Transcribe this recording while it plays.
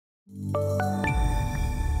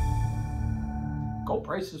Gold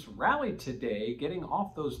prices rallied today, getting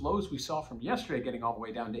off those lows we saw from yesterday, getting all the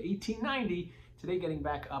way down to 1890. Today getting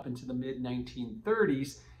back up into the mid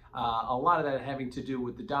 1930s. A lot of that having to do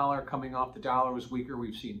with the dollar coming off. The dollar was weaker.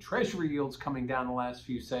 We've seen treasury yields coming down the last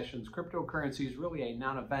few sessions. Cryptocurrency is really a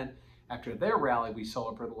non-event after their rally we saw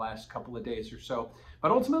over the last couple of days or so.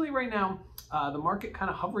 But ultimately right now, the market kind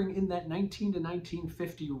of hovering in that 19 to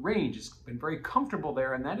 1950 range. It's been very comfortable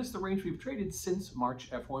there, and that is the range we've traded since March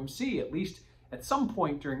FOMC. At least at some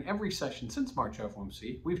point during every session since March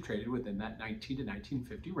FOMC, we've traded within that 19 to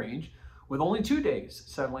 1950 range, with only 2 days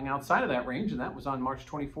settling outside of that range, and that was on March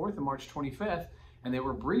 24th and March 25th, and they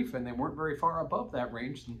were brief and they weren't very far above that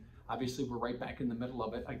range, and obviously we're right back in the middle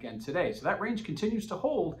of it again today. So that range continues to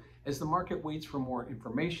hold as the market waits for more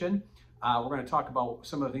information. We're going to talk about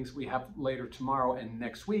some of the things we have later tomorrow and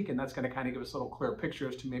next week, and that's going to kind of give us a little clearer picture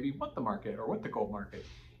as to maybe what the market or what the gold market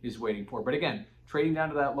is waiting for. But again, trading down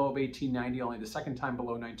to that low of 1890, only the second time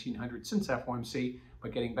below 1900 since FOMC,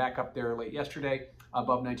 but getting back up there late yesterday,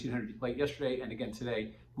 above 1900 late yesterday, and again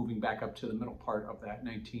today, moving back up to the middle part of that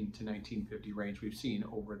 19 to 1950 range we've seen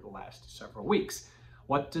over the last several weeks.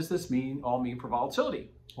 What does this all mean for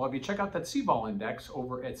volatility? Well, if you check out that C-Vol index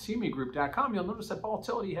over at cmegroup.com, you'll notice that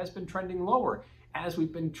volatility has been trending lower as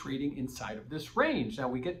we've been trading inside of this range. Now,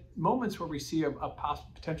 we get moments where we see a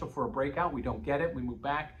potential for a breakout. We don't get it. We move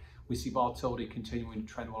back. We see volatility continuing to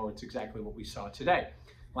trend lower. It's exactly what we saw today.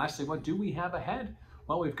 Lastly, what do we have ahead?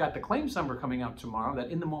 Well, we've got the claims number coming out tomorrow.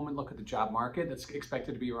 That in the moment look at the job market. That's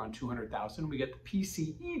expected to be around 200,000. We get the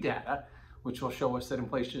PCE data, which will show us that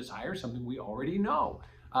inflation is higher, something we already know.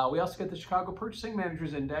 We also get the Chicago Purchasing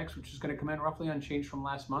Managers Index, which is going to come in roughly unchanged from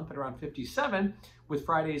last month at around 57, with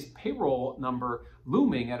Friday's payroll number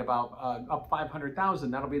looming at about up 500,000.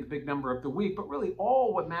 That'll be the big number of the week. But really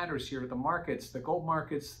all what matters here, the markets, the gold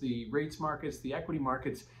markets, the rates markets, the equity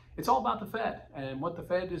markets, it's all about the Fed and what the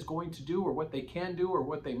Fed is going to do or what they can do or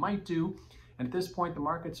what they might do. And at this point, the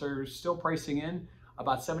markets are still pricing in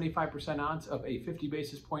about 75% odds of a 50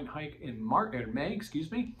 basis point hike in May,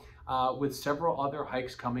 with several other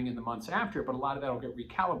hikes coming in the months after, but a lot of that will get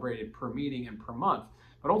recalibrated per meeting and per month.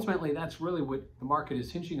 But ultimately, that's really what the market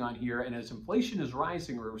is hinging on here. And as inflation is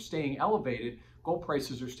rising or staying elevated, gold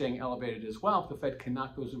prices are staying elevated as well. If the Fed can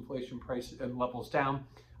knock those inflation price levels down,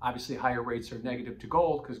 obviously higher rates are negative to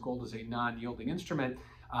gold because gold is a non-yielding instrument.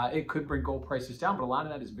 It could bring gold prices down, but a lot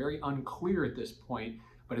of that is very unclear at this point.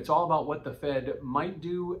 But it's all about what the Fed might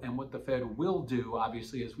do and what the Fed will do,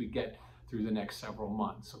 obviously, as we get through the next several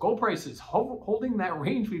months. So gold prices holding that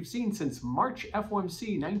range we've seen since March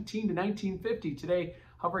FOMC, 19 to 1950, today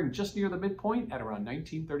hovering just near the midpoint at around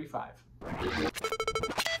 1935.